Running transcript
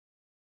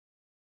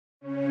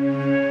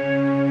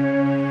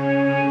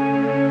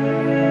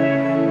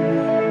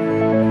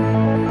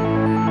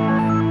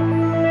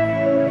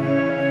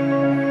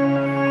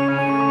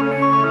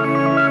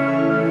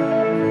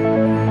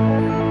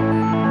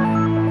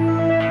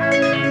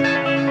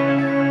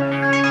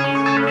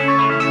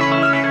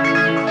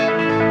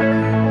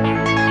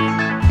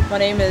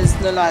name is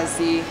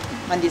Nolwazi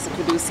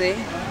Khuluse.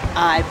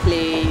 I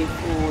play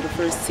for the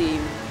first team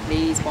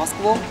ladies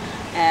basketball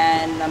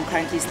and I'm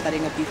currently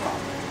studying a BCom.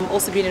 I've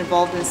also been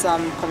involved in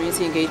some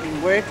community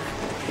engagement work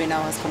when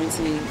I was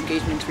community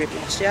engagement rep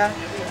last year.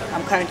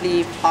 I'm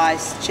currently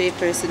vice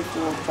chairperson for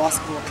the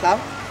basketball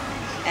club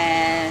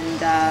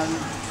and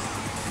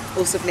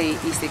also play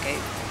East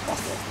Gate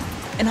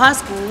basketball. In high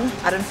school,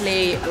 I didn't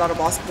play a lot of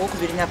basketball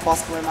because we didn't have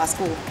basketball in my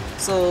school.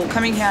 So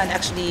coming here and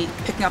actually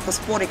picking up the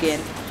sport again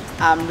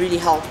really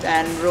helped,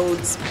 and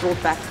Rhodes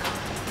brought back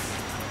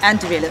and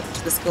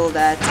developed the skill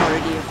that's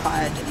already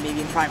acquired and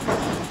maybe in primary.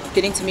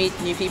 Getting to meet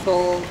new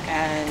people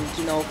and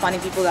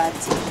finding people that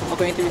are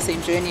going through the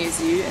same journey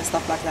as you and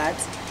stuff like that.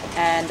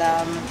 And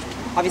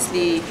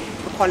obviously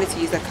the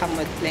qualities that come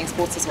with playing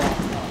sports as well.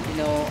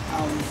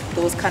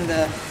 Those kind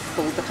of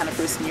build the kind of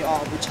person you are,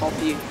 which help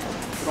you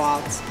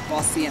throughout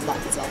varsity and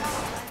life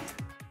itself.